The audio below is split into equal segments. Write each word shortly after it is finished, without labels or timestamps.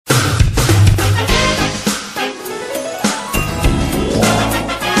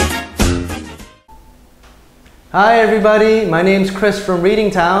Hi everybody, my name's Chris from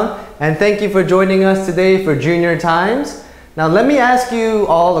Reading Town, and thank you for joining us today for Junior Times. Now let me ask you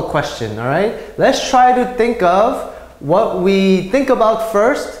all a question, alright? Let's try to think of what we think about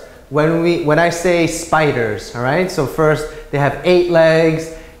first when I say spiders, alright? So first, they have 8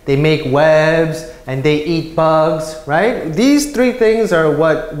 legs, they make webs, and they eat bugs, right? These 3 things are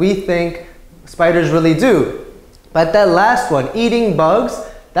what we think spiders really do. But that last one, eating bugs,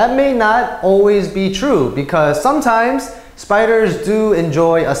 that may not always be true because sometimes spiders do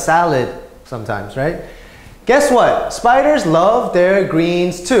enjoy a salad sometimes, right? Guess what? Spiders love their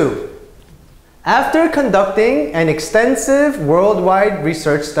greens too. After conducting an extensive worldwide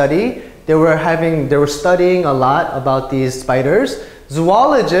research study, they were studying a lot about these spiders.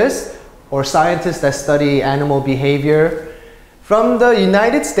 Zoologists or scientists that study animal behavior from the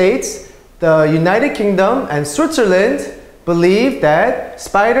United States, the United Kingdom, and Switzerland believe that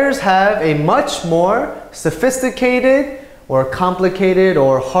spiders have a much more sophisticated or complicated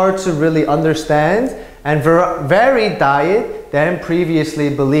or hard to really understand and varied diet than previously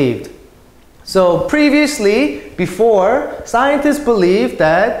believed. So previously, before, scientists believed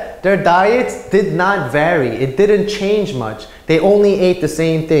that their diets did not vary. It didn't change much. They only ate the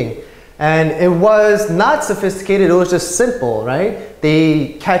same thing. And it was not sophisticated, it was just simple, right?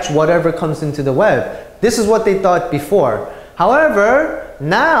 They catch whatever comes into the web. This is what they thought before. However,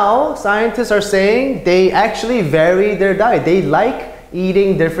 now scientists are saying they actually vary their diet. They like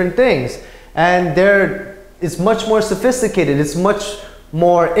eating different things. And it's much more sophisticated. It's much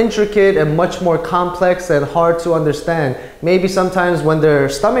more intricate and much more complex and hard to understand. Maybe sometimes when their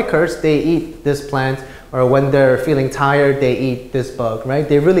stomach hurts, they eat this plant, or when they're feeling tired, they eat this bug, right?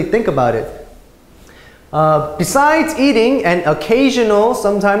 They really think about it. Besides eating an occasional,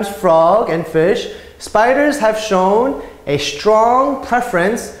 sometimes frog and fish, spiders have shown a strong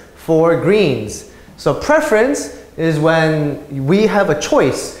preference for greens. So preference is when we have a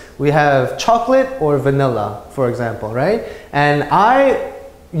choice. We have chocolate or vanilla, for example, right? And I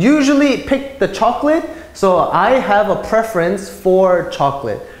usually pick the chocolate, so I have a preference for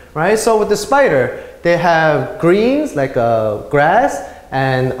chocolate, right? So with the spider, they have greens like a grass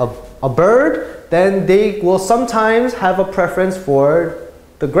and a bird, then they will sometimes have a preference for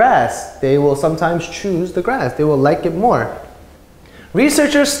the grass. They will sometimes choose the grass. They will like it more.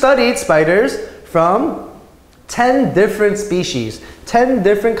 Researchers studied spiders from 10 different species, 10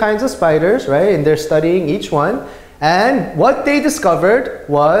 different kinds of spiders, right? And they're studying each one. And what they discovered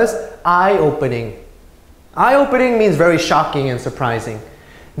was eye-opening. Eye-opening means very shocking and surprising.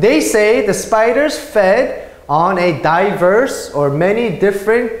 They say the spiders fed on a diverse or many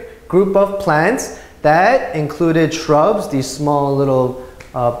different group of plants that included shrubs, these small little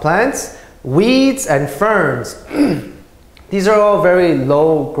plants, weeds, and ferns. These are all very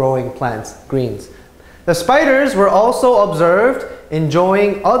low-growing plants, greens. The spiders were also observed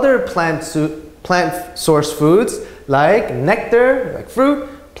enjoying other plant-source foods like nectar, like fruit,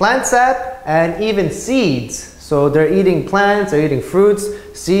 plant sap, and even seeds. So they're eating plants, they're eating fruits,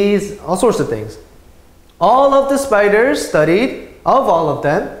 seeds, all sorts of things. All of the spiders studied, of all of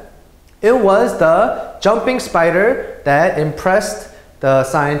them, it was the jumping spider that impressed the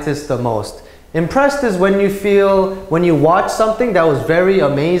scientists the most. Impressed is when you watch something that was very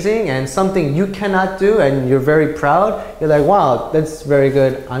amazing and something you cannot do and you're very proud. You're like, wow, that's very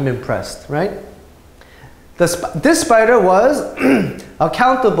good, I'm impressed, right? This spider was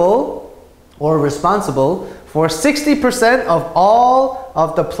accountable or responsible for 60% of all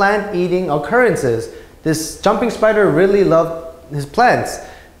of the plant-eating occurrences. This jumping spider really loved his plants.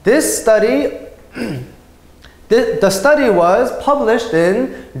 This study, the study was published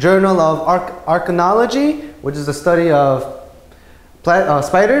in Journal of Archaeology, which is the study of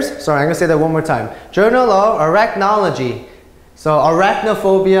spiders. Sorry, I'm going to say that one more time. Journal of Arachnology. So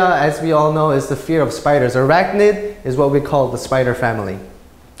arachnophobia, as we all know, is the fear of spiders. Arachnid is what we call the spider family.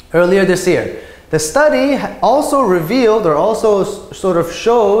 Earlier this year, the study also revealed or also sort of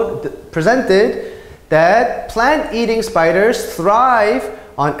presented that plant-eating spiders thrive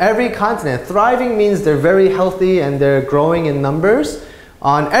on every continent. Thriving means they're very healthy and they're growing in numbers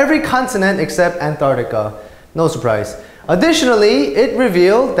on every continent except Antarctica. No surprise. Additionally, it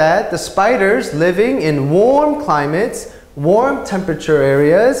revealed that the spiders living in warm climates, warm temperature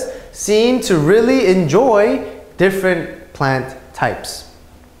areas, seem to really enjoy different plant types.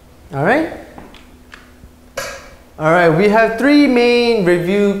 Alright? Alright, we have 3 main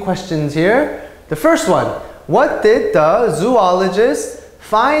review questions here. The first one, what did the zoologists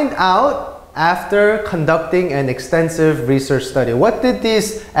find out after conducting an extensive research study? What did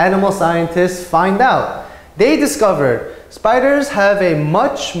these animal scientists find out? They discovered spiders have a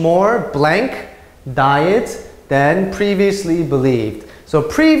much more blank diet than previously believed. So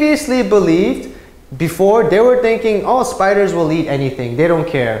previously believed, before they were thinking, oh, spiders will eat anything. They don't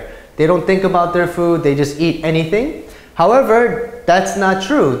care. They don't think about their food. They just eat anything. However, that's not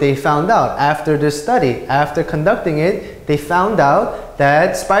true. They found out after this study, after conducting it, they found out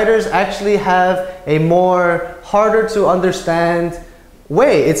that spiders actually have a more harder to understand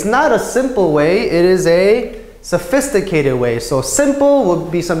way. It's not a simple way. It is a sophisticated way. So simple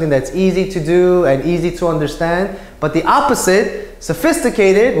would be something that's easy to do and easy to understand. But the opposite,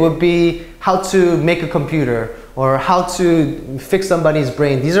 sophisticated, would be how to make a computer or how to fix somebody's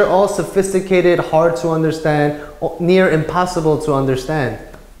brain. These are all sophisticated, hard to understand, near impossible to understand.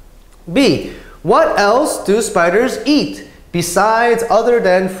 B, what else do spiders eat besides other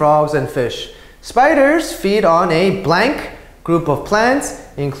than frogs and fish? Spiders feed on a blank group of plants,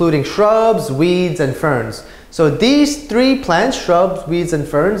 including shrubs, weeds, and ferns. So these three plants, shrubs, weeds, and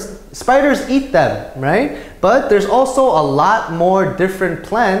ferns, spiders eat them, right? But there's also a lot more different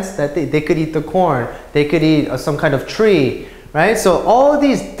plants that they could eat the corn. They could eat some kind of tree, right? So all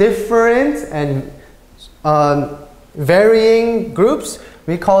these different and varying groups,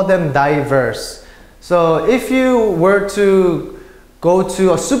 we call them diverse. So if you were to go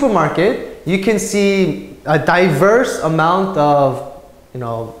to a supermarket, you can see a diverse amount of,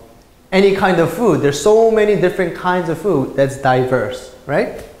 any kind of food. There's so many different kinds of food that's diverse,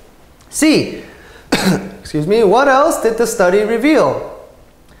 right? C, excuse me, what else did the study reveal?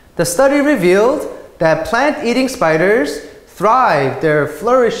 The study revealed that plant-eating spiders thrive, they're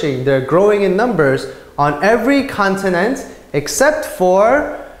flourishing, they're growing in numbers on every continent except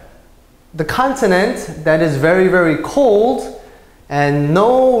for the continent that is very, very cold and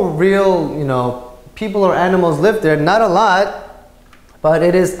no real, people or animals live there, not a lot. But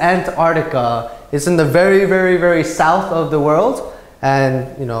it is Antarctica. It's in the very, very, very south of the world.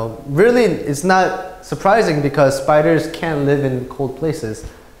 And, really it's not surprising because spiders can't live in cold places.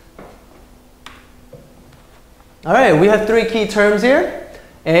 All right, we have three key terms here.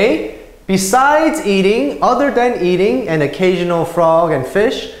 A, besides eating, other than eating an occasional frog and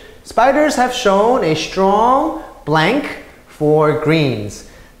fish, spiders have shown a strong blank for greens.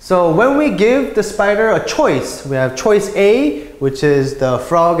 So when we give the spider a choice, we have choice A, which is the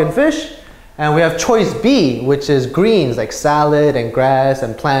frog and fish, and we have choice B, which is greens like salad and grass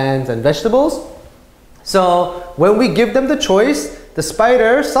and plants and vegetables. So when we give them the choice, the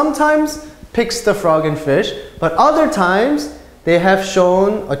spider sometimes picks the frog and fish, but other times they have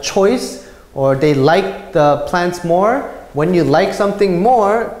shown a choice or they like the plants more. When you like something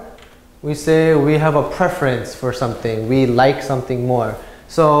more, we say we have a preference for something. We like something more.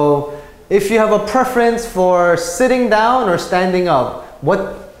 So if you have a preference for sitting down or standing up,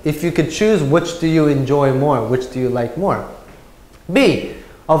 if you could choose, which do you enjoy more? Which do you like more? B,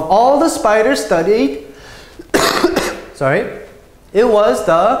 of all the spiders studied, it was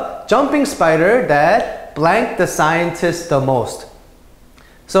the jumping spider that blanked the scientists the most.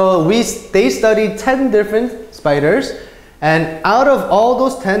 So they studied 10 different spiders, and out of all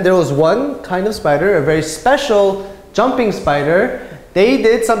those 10, there was one kind of spider, a very special jumping spider. They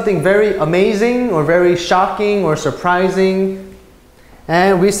did something very amazing or very shocking or surprising,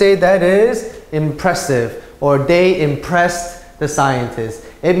 and we say that is impressive, or they impressed the scientists.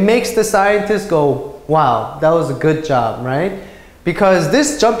 It makes the scientists go, wow, that was a good job, right? Because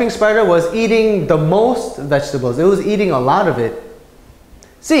this jumping spider was eating the most vegetables. It was eating a lot of it.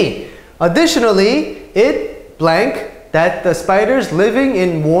 C, additionally, it blank that the spiders living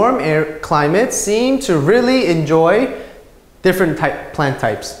in warm air climates seem to really enjoy different plant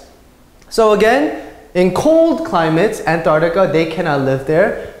types. So again, in cold climates, Antarctica, they cannot live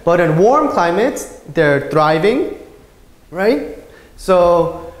there. But in warm climates, they're thriving, right?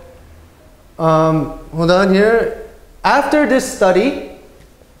 So, hold on here. After this study,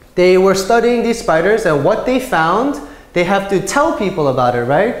 they were studying these spiders, and what they found, they have to tell people about it,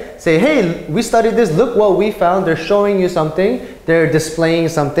 right? Say, hey, we studied this, look what we found. They're showing you something. They're displaying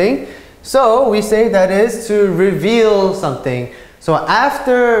something. So we say that is to reveal something. So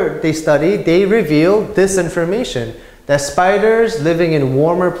after they studied, they revealed this information, that spiders living in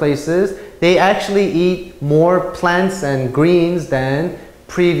warmer places, they actually eat more plants and greens than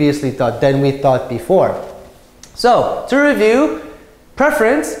previously thought, than we thought before. So to review,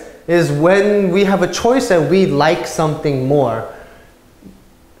 preference is when we have a choice and we like something more.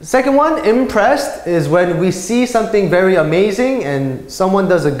 Second one, impressed, is when we see something very amazing and someone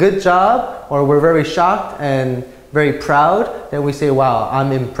does a good job, or we're very shocked and very proud, then we say, wow,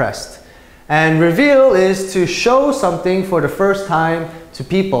 I'm impressed. And reveal is to show something for the first time to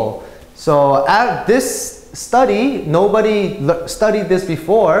people. So at this study, nobody studied this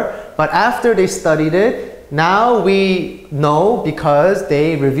before, but after they studied it, Now we know because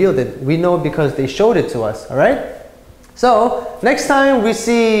they revealed it. We know because they showed it to us, all right? So next time we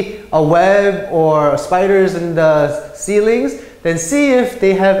see a web or spiders in the ceilings, then see if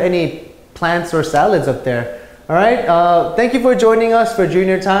they have any plants or salads up there. All right? Thank you for joining us for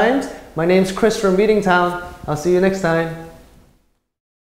Junior Times. My name's Chris from Meeting Town. I'll see you next time.